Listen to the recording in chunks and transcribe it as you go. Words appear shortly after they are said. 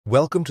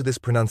Welcome to this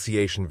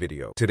pronunciation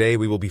video. Today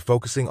we will be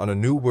focusing on a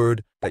new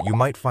word that you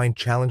might find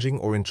challenging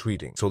or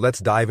intriguing. So let's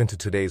dive into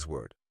today's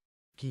word,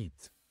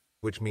 Kitt.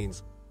 which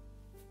means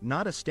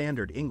Not a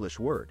standard English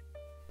word,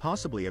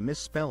 possibly a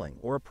misspelling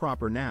or a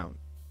proper noun.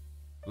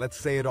 let's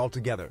say it all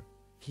together.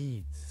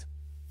 Kitt.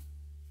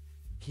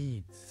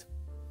 Kitt.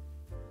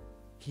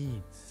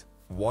 Kitt.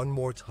 One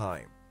more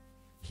time.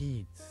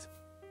 Kitt.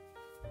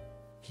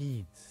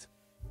 Kitt.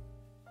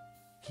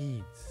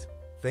 Kitt.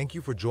 Thank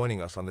you for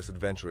joining us on this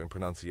adventure in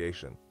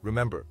pronunciation.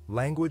 Remember,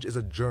 language is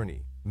a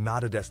journey,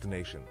 not a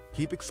destination.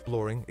 Keep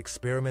exploring,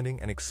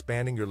 experimenting, and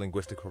expanding your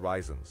linguistic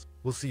horizons.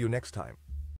 We'll see you next time.